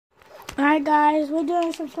Alright guys, we're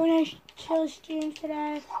doing some Fortnite chill streams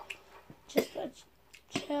today. Just a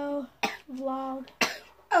chill vlog.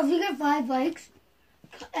 Oh, if you get 5 likes,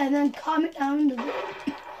 and then comment down in the video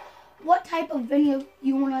what type of video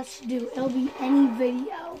you want us to do. It'll be any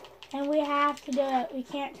video. And we have to do it. We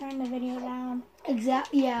can't turn the video down.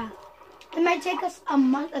 Exactly, yeah. It might take us a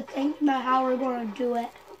month to think about how we're going to do it.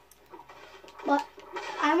 But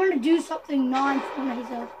I want to do something non-Fortnite,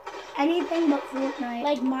 so anything but Fortnite.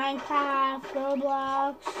 Like Minecraft,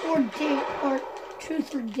 Roblox. Or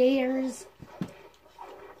Truth or Dares.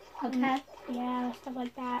 Okay? Yeah, stuff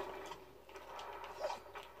like that.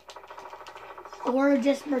 Or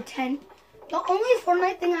just pretend. The only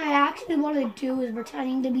Fortnite thing I actually want to do is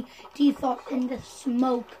pretending to be default in the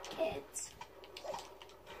smoke kids.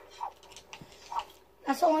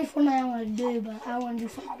 That's the only Fortnite I want to do, but I want to do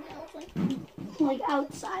something else, like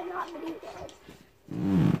outside, not video games.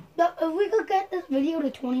 But if we could get this video to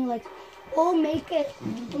 20 likes, we'll make it.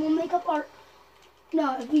 We'll make up our.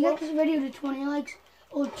 No, if we get this video to 20 likes,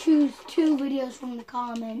 we'll choose 2 videos from the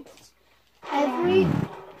comments. Every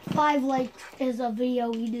 5 likes is a video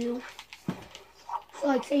we do. So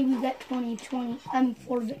like say we get 4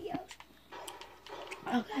 videos.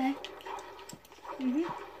 Okay?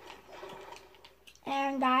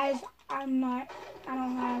 And guys, I don't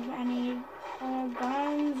have any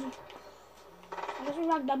guns. I guess we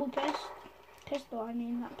rock double pistol, I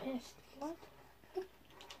mean, not pissed. What?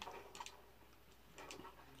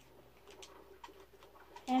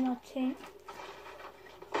 Ammo tank.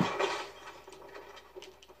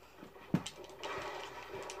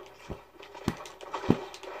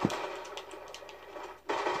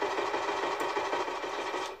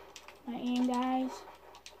 My aim, guys.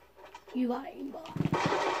 You got aimbot.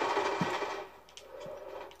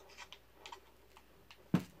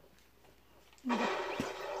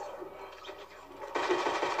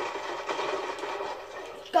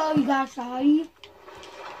 Go, you got Shotty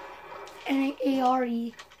and an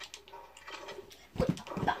ARE.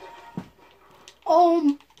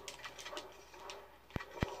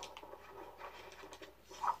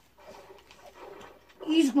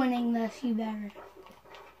 He's winning this, you better.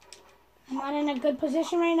 I'm not in a good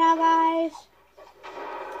position right now, guys.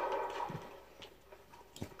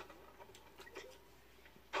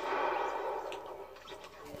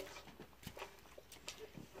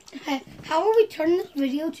 Okay, how will we turn this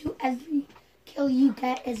video to every kill you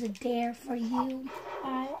get is a dare for you?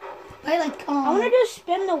 I want to do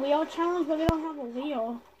spin the wheel challenge, but we don't have a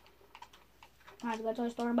wheel. I have to go to the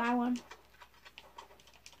store and buy one.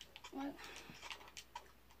 What?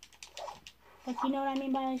 Like, you know what I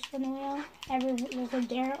mean by like spin the wheel? There's a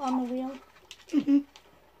dare on the wheel.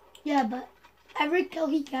 Yeah, but every kill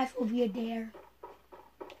he gets will be a dare.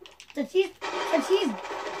 Since he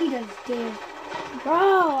does dare.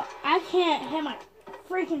 Bro, I can't hit my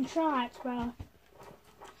freaking shots, bro.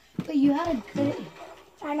 But you had a good.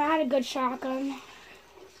 I know I had a good shotgun.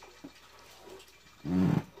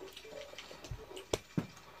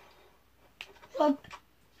 So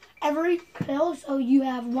every kill, so you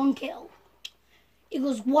have 1 kill.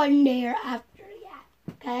 Equals 1 dare after that.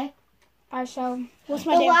 Okay? Alright, so what's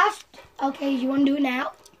my dare? Okay, you want to do it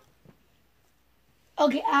now?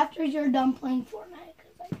 Okay, after you're done playing Fortnite.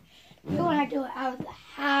 Cause like, you want to do it out of the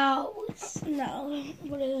house. No.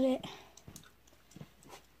 What is it?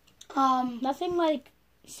 Nothing like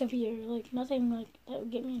severe. Like, nothing like that would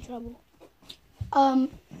get me in trouble.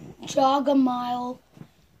 Jog a mile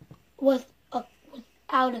without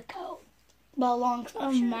a coat. But a long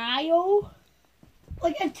A mile?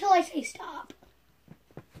 Like, until I say stop.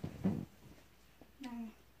 No.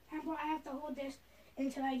 I have to hold this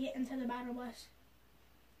until I get into the battle bus.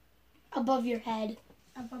 Above your head.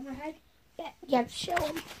 Above my head? Yeah, you have to show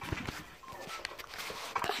him.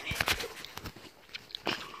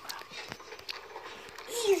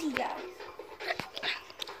 Easy, guys.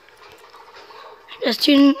 Just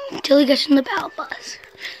until he gets in the battle bus.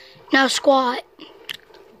 Now squat.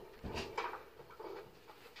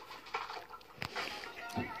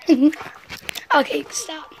 Okay,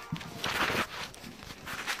 stop.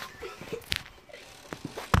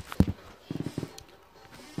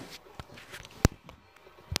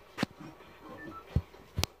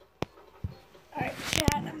 Alright,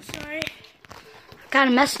 chat, I'm sorry. Kind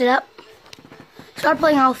of messed it up. Start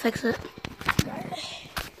playing, I'll fix it.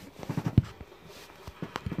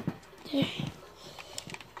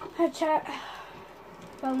 Hi, chat.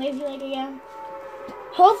 Going lazy leg again.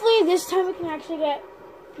 Hopefully this time we can actually get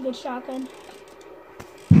a good shotgun.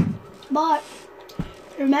 But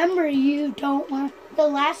remember, you don't want the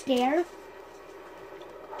last dare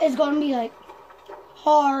is going to be like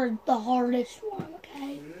the hardest one,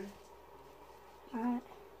 okay?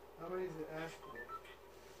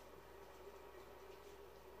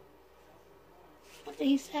 What did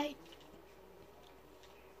he say?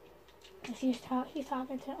 He's talking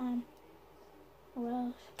to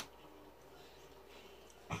Rose.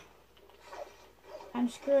 I'm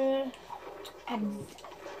screwed.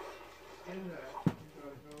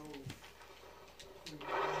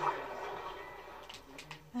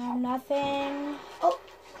 Nothing. Oh.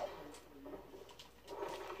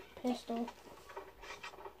 Pistol.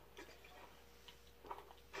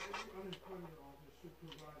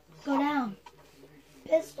 Go down.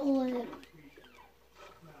 Pistol in.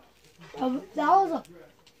 That was a.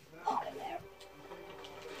 Okay, there.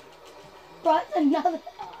 Brought another.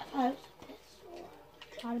 I thought it was a pistol.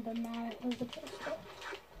 I'd have been mad. It was a pistol.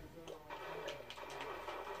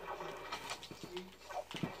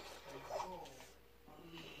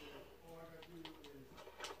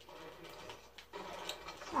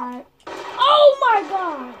 Alright. Oh my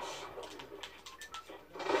gosh!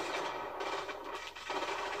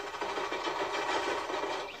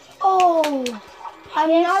 Oh!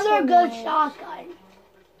 Another good shotgun.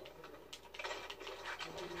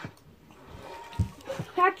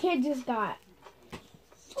 That kid just got...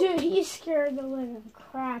 Dude, he scared the living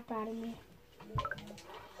crap out of me.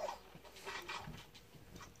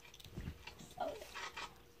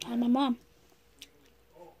 And my mom.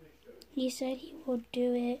 He said he will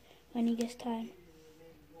do it when he gets time.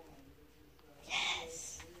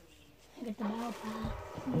 Yes. Get the battle pass.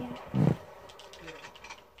 Yeah.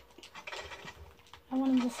 I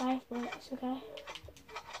want him to cipher it, it's okay?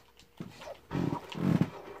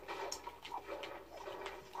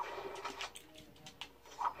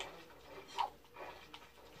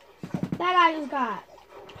 That guy just got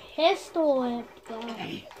pistol whipped, bro.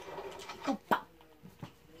 Go pop.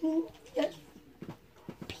 Yes.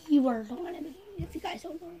 P word on it, if you guys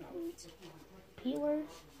don't know what it means. P word?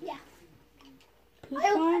 Yeah. Pooped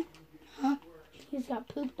on? Huh? He's got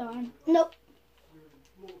pooped on. Nope.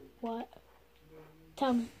 What?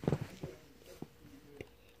 Tell me.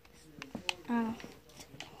 Oh.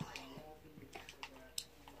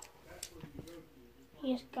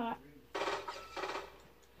 He's got...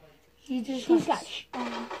 He's got...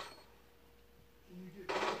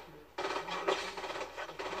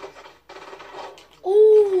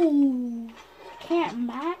 Ooh! Can't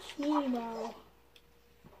match me, bro.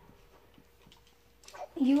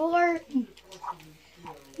 You are...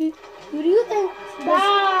 Who do you think...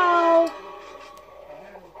 Bow!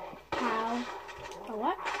 Pow. Or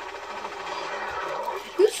what?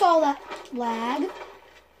 You saw that lag.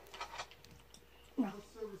 No.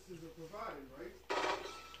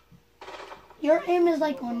 Your aim is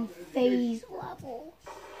like on phase level.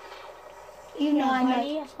 You know, I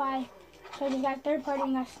buddy, might... that's why. So I just got third party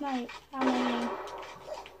and got sniped. I'm winning.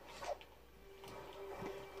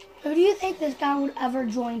 Who do you think this guy would ever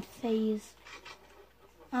join phase?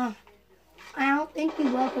 I don't think he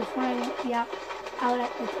will because Fortnite won't be out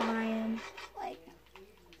at the time. Like,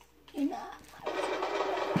 you know,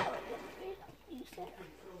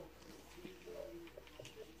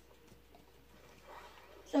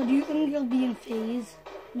 so do you think he'll be in phase?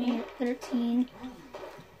 Me? 13.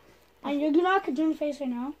 And you know I could join phase right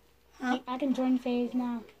now? Huh? I can join phase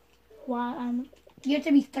now. While You have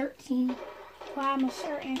to be 13. I'm a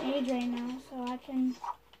certain age right now, so I can...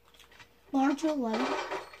 Well, aren't you 11?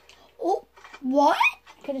 Oh, what?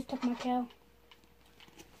 I could just took my kill.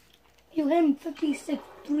 You hit him 56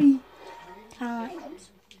 3 times.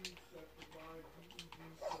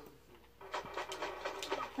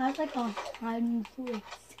 That's like 146.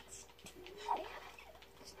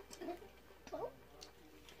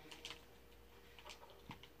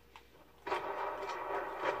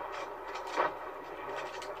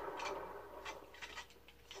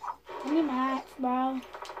 Give me max, bro.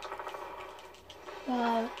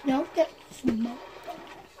 Don't get smoked.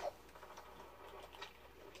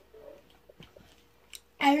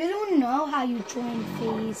 I really want to know how you join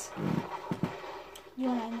phase. You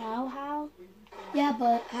wanna know how? Yeah,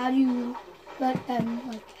 but how do you let them,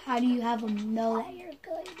 like, how do you have them know that you're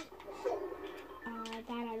good? That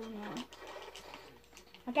I don't know.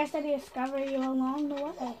 I guess I discover you along the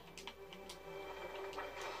way.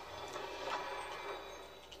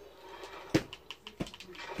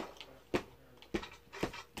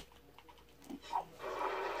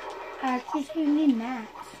 Actually, so you need max.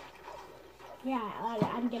 Yeah,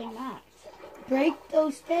 I'm getting max. Break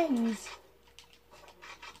those things.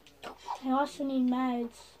 I also need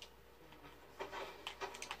meds.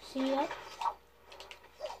 See it?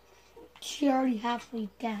 She already halfway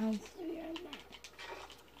down.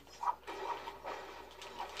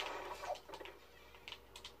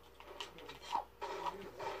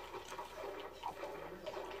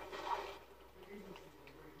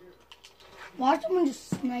 Watch someone just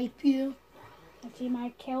snipe you. Let's see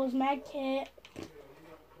my kills, med kit.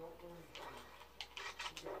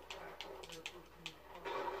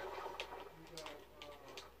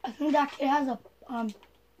 I think that kid has a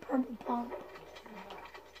purple pump.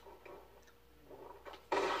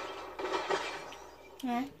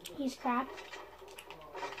 Yeah, He's crap.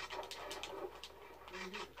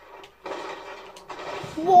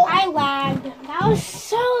 whoa! I lagged. That was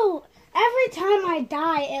so... Every time I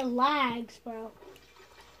die, it lags, bro.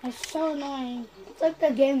 It's so annoying. It's like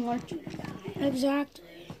the game wants you to die.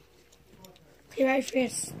 Exactly. Okay, right,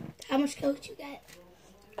 Chris. How much kills did you get?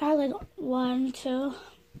 I like 1, 2. I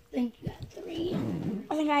think you got 3.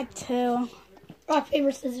 I think I had 2. Rock,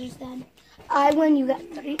 paper, scissors, then. I win, you got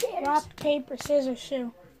 3 dares. Rock, paper, scissors,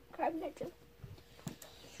 shoe. Grab that too.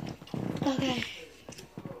 Okay.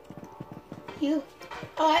 You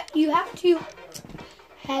have to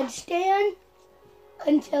headstand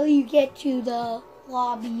until you get to the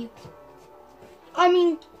lobby. I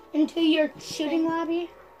mean, until you're shooting lobby.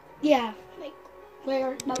 Yeah, like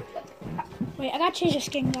where? No. Wait, I gotta change the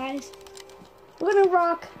skin, guys. We're gonna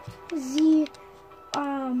rock the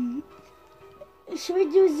should we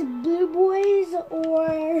do the blue boys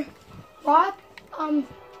or rock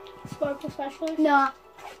sparkle specialist? Nah.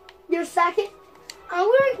 Your second. I'm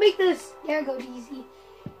gonna make this hair go easy.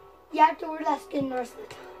 You have to wear that skin the rest of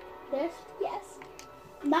the time. This? Yes.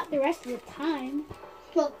 Not the rest of the time.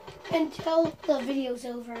 Well, until the video's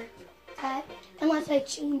over. Okay? Unless I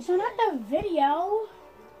change. So not the video.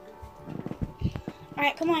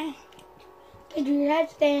 Alright, come on. Okay, do your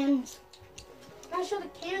headstands. I'll show the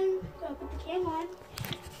cam. Put the cam on.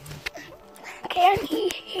 Okay, I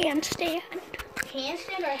need handstand.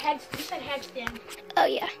 Handstand or head? You said headstand. Oh,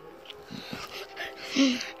 yeah.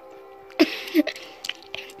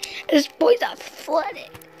 This boy's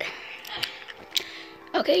athletic.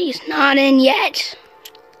 Okay, he's not in yet.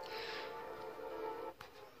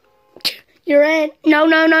 You're in. No,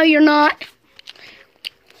 you're not.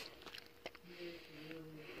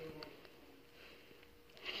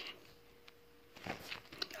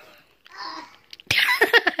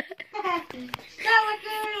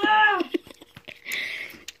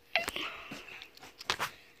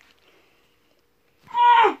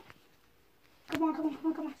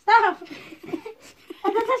 Come on. Stop. I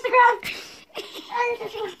don't touch the ground.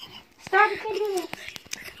 Stop. You can't do this.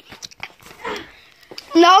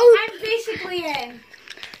 No. I'm basically in.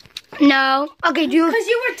 No. Okay, do. Because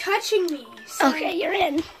you were touching me. So. Okay, you're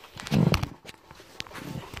in.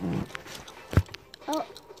 Oh.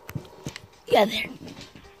 Yeah, there.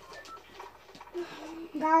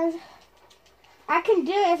 Guys, I can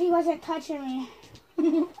do it if he wasn't touching me.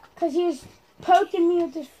 Because he was poking me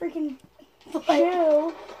with this freaking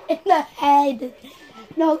shoe. In the head.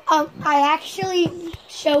 No, I actually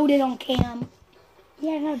showed it on cam.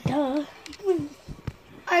 Yeah, no, duh.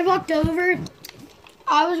 I walked over.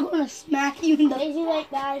 I was going to smack you in the... Easy like,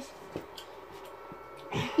 guys.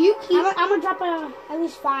 You keep... I'm going to drop at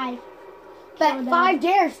least 5. But 5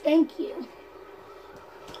 dares, thank you.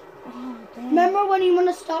 Oh, damn. Remember when you want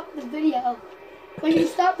to stop the video? When you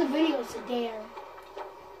stop the video, it's a dare.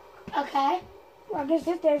 Okay? Well, I guess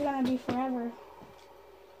this dare's going to be forever.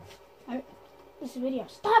 This video.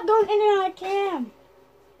 Stop going in and out of cam.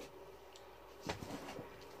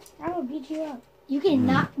 I will beat you up. You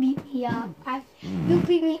cannot beat me up. You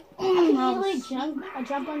beat me. I can easily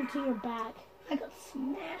jump onto your back. I could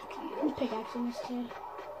smack you. I'm pickaxing this kid.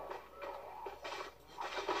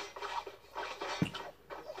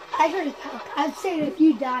 I'd say that if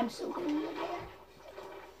you die, I'm still going to be there.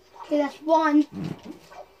 Okay, that's 1.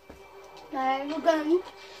 Alright, we're going to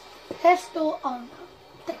pistol on.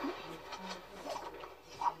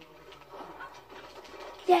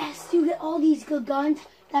 Yes, you get all these good guns.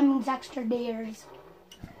 That means extra dares.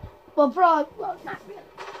 Well, bro, well, not really.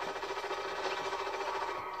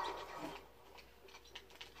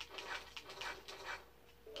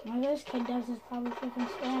 What this kid does is probably freaking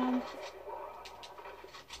spam.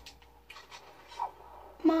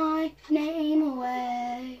 My name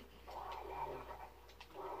away.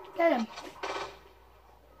 Get him.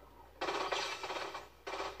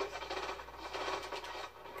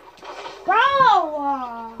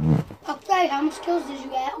 Go! Okay, how much kills did you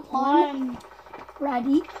get? 1.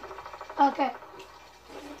 Ready? Okay.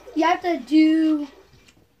 You have to do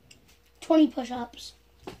 20 push-ups.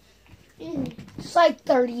 Easy. It's like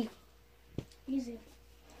 30. Easy.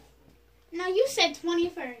 No, you said 20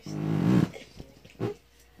 first.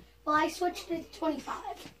 Well, I switched it to 25.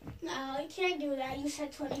 No, you can't do that. You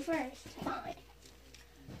said 20 first. Fine.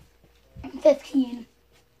 15.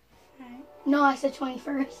 Alright. No, I said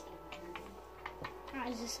 21st. I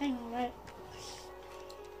was just saying, alright.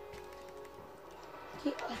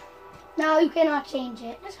 No, you cannot change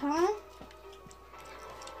it. Huh?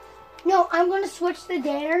 No, I'm going to switch to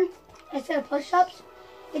Darren. Instead of push-ups,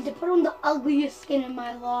 and to put on the ugliest skin in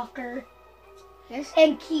my locker. This?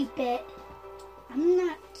 And keep it. I'm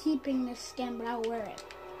not keeping this skin, but I'll wear it.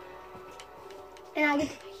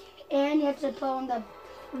 And you have to put on the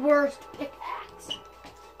worst pickaxe.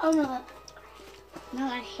 Oh no. No,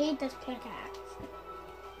 I hate this pickaxe.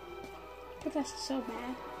 Pickaxe is so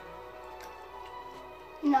bad.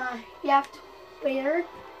 Nah, you have to wear. You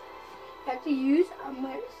have to use.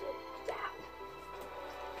 Where is it? That.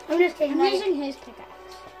 I'm just kidding. I'm using his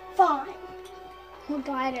pickaxe. Fine. What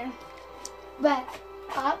glider? But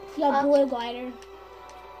up. Your blue glider.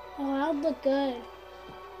 Oh, that would look good.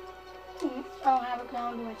 I don't have it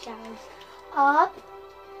going to my challenge. Up.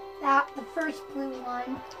 That the first blue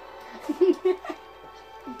one.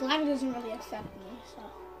 Glider doesn't really affect me,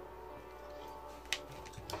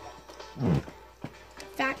 so.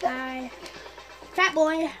 Fat guy. Fat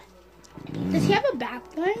boy. Does he have a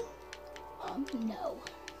backbone? No.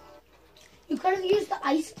 You could have used the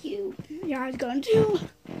ice cube. Yeah, I was going to.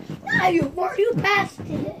 No, you passed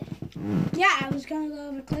it. Yeah, I was going to go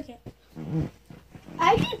over click it.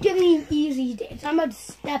 I keep giving you easy days. I'm about to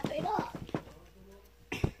step it up.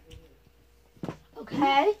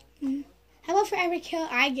 Okay? Mm-hmm. How about for every kill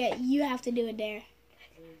I get, you have to do a dare?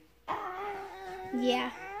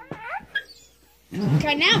 Yeah.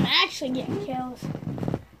 Right now, I'm actually getting kills.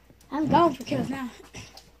 I'm going for kills now.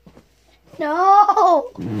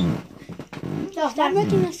 No! No, Stop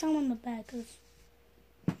looking at someone in the back, because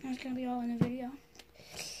that's going to be all in the video.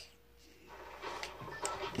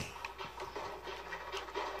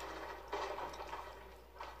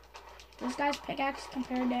 This guy's pickaxe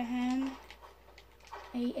compared to him,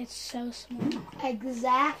 it's so small.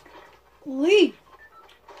 Exactly.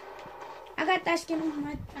 I got that skin on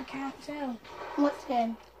my account too. What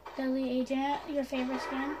skin? Deadly Agent, your favorite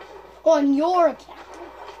skin? On your account.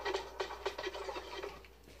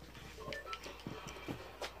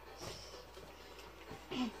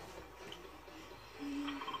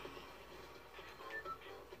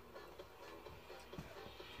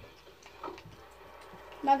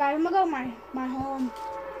 Now guys, I'm gonna go to my home.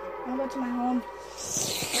 I'm gonna go to my home.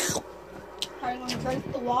 Are you gonna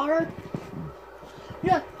drink the water?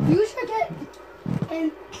 Yeah, you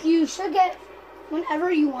should get,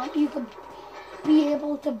 whenever you want, you could be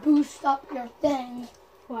able to boost up your thing.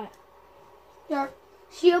 What? Your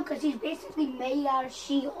shield, because he's basically made out of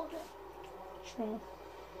shield. True.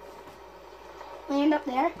 Land up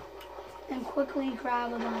there and quickly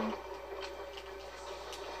grab a gun.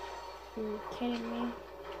 You're kidding me.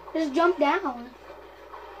 Just jump down.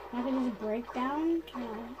 I can just break down? No,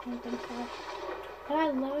 I don't think so. But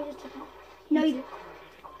I literally just took off. No, you.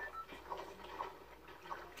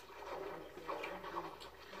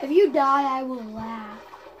 If you die, I will laugh.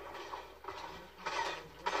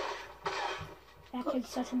 That kid's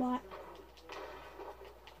such a bot.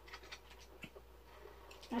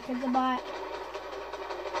 That kid's a bot.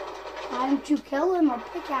 Time to kill him or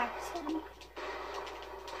pickaxe him.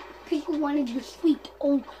 People wanted your sweet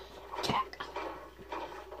old tech.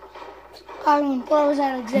 Carlin throws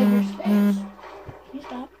at Xavier's face. You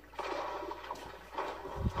stop.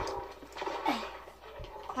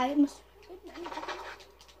 I must.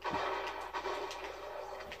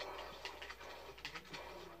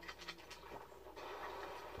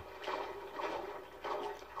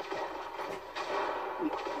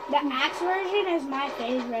 The axe version is my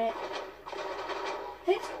favorite.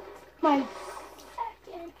 It's my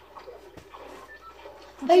second.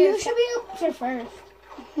 But you should be able. It's your first.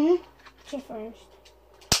 Hmm? It's your first.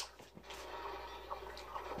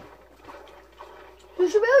 You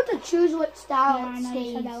should be able to choose what style Yeah, I it know you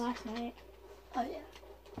stays. said that last night. Oh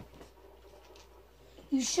yeah.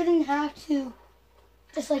 You shouldn't have to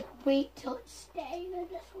just like wait till it stays and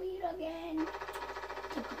just wait again.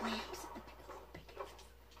 To glimpse at the picture.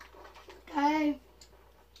 Okay.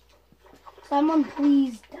 Someone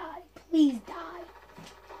please die. Please die.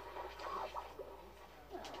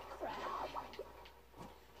 Oh, crap.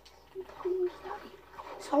 Please die.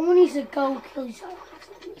 Someone needs to go kill each other.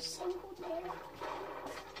 Every single day.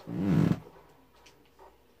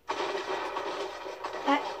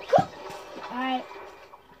 Alright.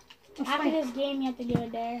 After this game, you have to do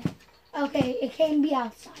it there. Okay, it can be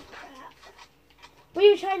outside. Crap. But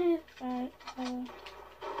you tried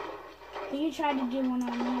to do one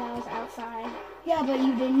on me that was outside. Yeah, but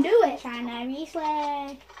you didn't do it. Trying to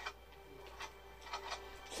reslay.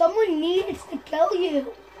 Someone needs to kill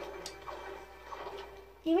you.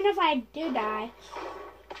 Even if I do die,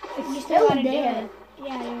 It's you still gotta there. do it.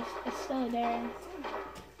 Yeah, it's still there.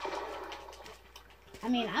 I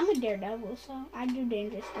mean, I'm a daredevil, so I do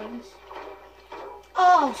dangerous things.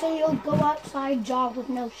 Oh, so you'll go outside, jog with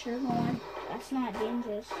no shirt on. That's not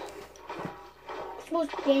dangerous. It's the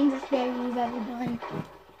most dangerous day you've ever done.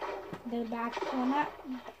 The back, well, not,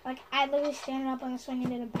 like, I literally standing up on the swing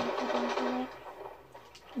and did a backflip into it.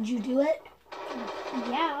 Did you do it?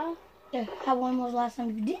 Yeah. Yeah. When was the last time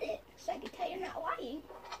you did it? So I can tell you're not lying.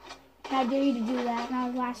 I dare you to do that. That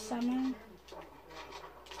was last summer.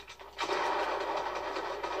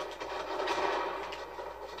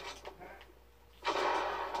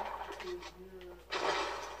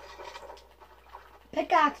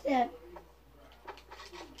 Pickaxe it.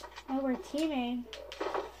 Oh, we're teaming.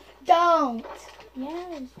 Don't.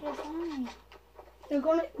 Yes, you're fine. You're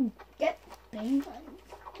gonna get bang guns.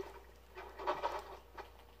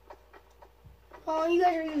 Oh, you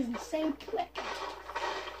guys are using the same trick.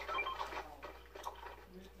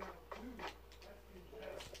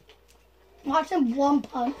 Watch him one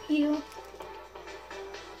pump you.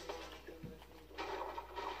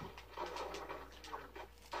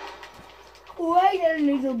 Wait a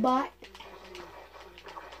little bit.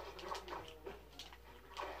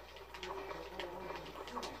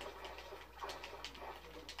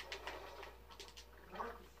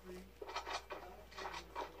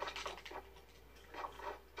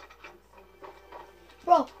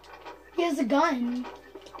 Bro, he has a gun.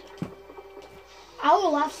 I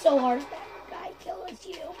will laugh so hard if that guy kills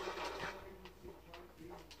you.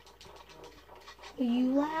 Will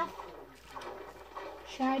you laugh?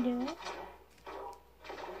 Should I do it?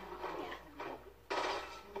 Yeah.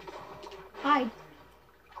 Hide.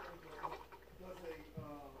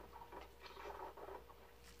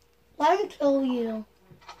 Let him kill you.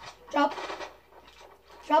 Drop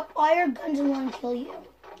all your guns and let him kill you.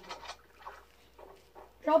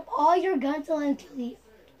 Drop all your guns and let him kill you.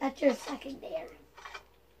 That's your second dare.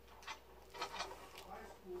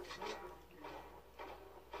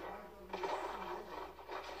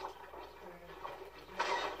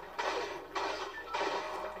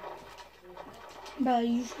 Bro,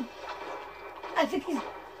 you should. I think he's.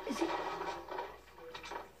 Is he?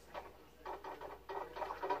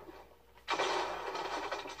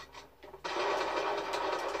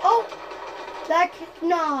 Oh! That.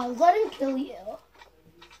 Nah, let him kill you.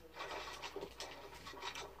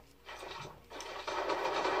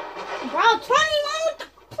 Bro, 21 with the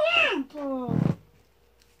clamp!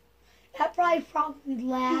 That probably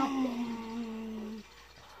laughed.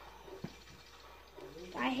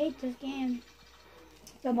 I hate this game.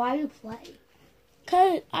 So why do you play?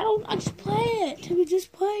 Cause I just play it. We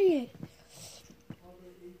just play it.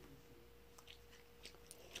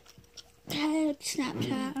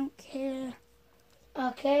 Snapchat, I don't care.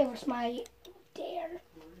 Okay, what's my dare?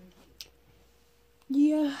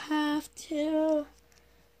 You have to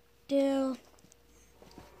do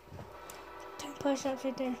 10 push-ups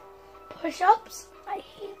right there. Push-ups? I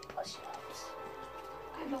hate push-ups.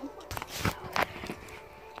 I don't want to.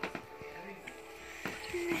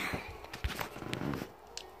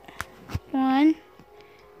 1,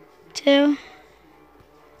 2,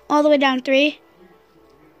 all the way down 3.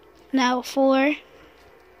 Now 4.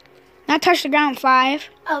 Now touch the ground 5.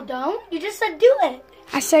 Oh, don't? You just said do it.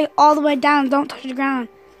 I say all the way down, don't touch the ground.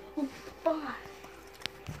 Fine.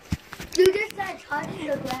 You just said touch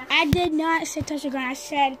the ground. I did not say touch the ground. I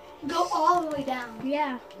said Go all the way down.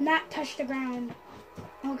 yeah, not touch the ground.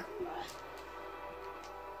 Okay.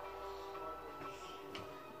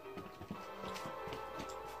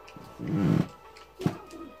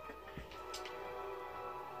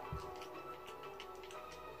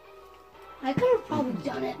 I could have probably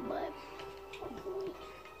done it, but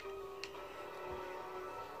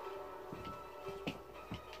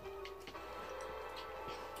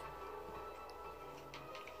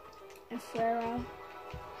And Pharaoh.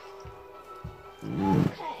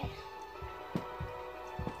 okay.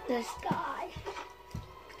 This guy.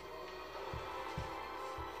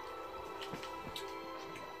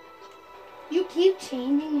 You keep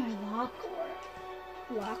changing your locker.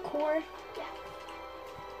 Lockcore. Yeah.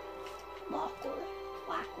 Locker.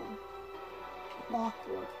 Locker.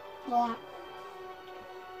 Locker. Locker.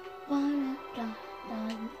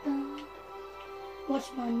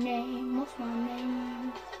 What's my name? What's my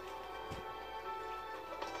name?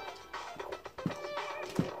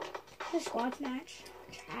 The squad match.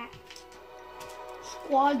 Chat.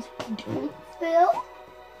 Squads don't fill.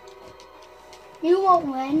 You won't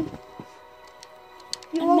win.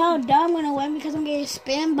 You won't. No, duh, I'm gonna win because I'm getting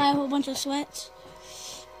spammed by a whole bunch of sweats.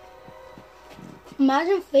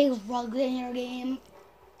 Imagine Faye's rugged in your game.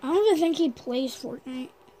 I don't even think he plays Fortnite.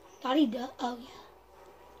 Thought he does. Oh, yeah.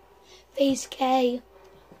 Face K.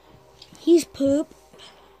 He's poop.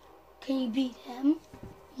 Can you beat him?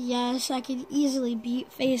 Yes, I could easily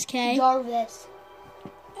beat Phase K. Jarvis.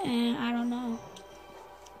 And I don't know.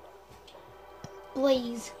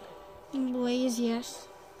 Blaze. Blaze, yes.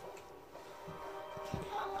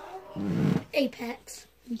 Apex.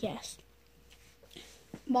 Yes.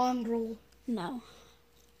 Mongrel. No.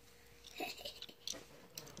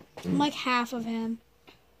 I'm like half of him.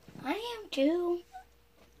 I am too.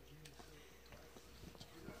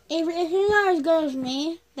 If you're not as good as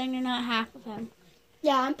me, then you're not half of him.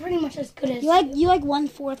 Yeah, I'm pretty much as good as You like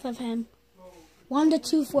 1/4 of him. 1 to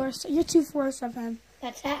 2/4. You're 2/4 of him.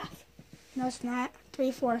 That's half. No, it's not.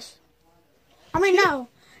 3/4. I mean, no.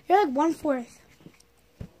 You're like 1/4.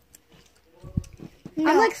 No.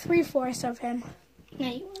 I'm like 3/4 of him. No,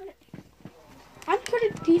 you aren't. I'm pretty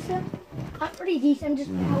decent. I'm pretty decent,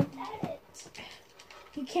 just out at it.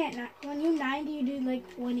 You can't not. When you 90, you do like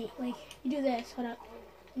 20. Like, you do this. Hold up.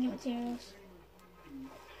 New materials.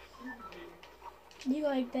 You go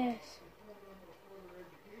like this.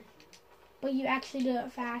 But you actually do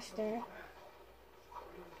it faster.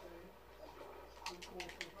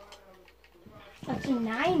 That's a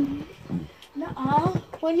 9. Nuh-uh.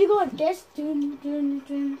 When you go like this,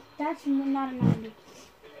 that's not a 90.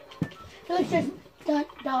 So it's just the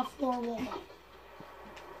floor wall.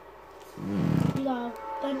 You go,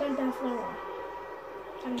 dun, floor wall.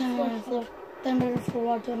 I mean, floor. Then the floor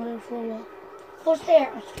wall, then the floor wall. Floor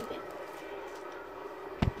stair. I'm stupid.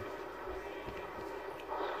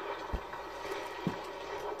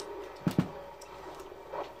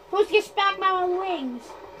 Supposed to get smacked by my wings.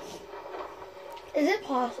 Is it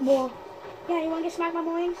possible? Yeah, you want to get smacked by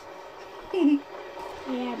my wings?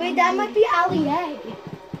 Yeah. Wait, that might be Ali A.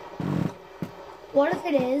 What if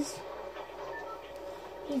it is?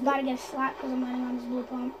 He's about to get slapped because I'm landing on his blue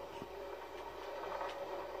pump.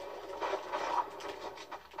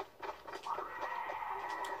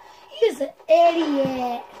 He's an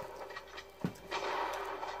idiot.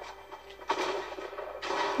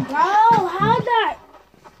 Bro, how'd that?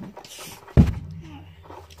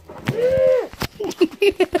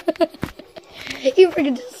 You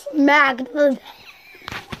freaking just smacked the...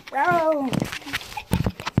 Bro.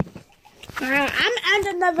 Alright, I'm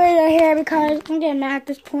ending the video here because I'm getting mad at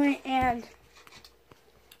this point and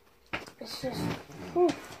it's just...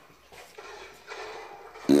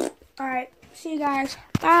 Alright, see you guys.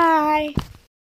 Bye.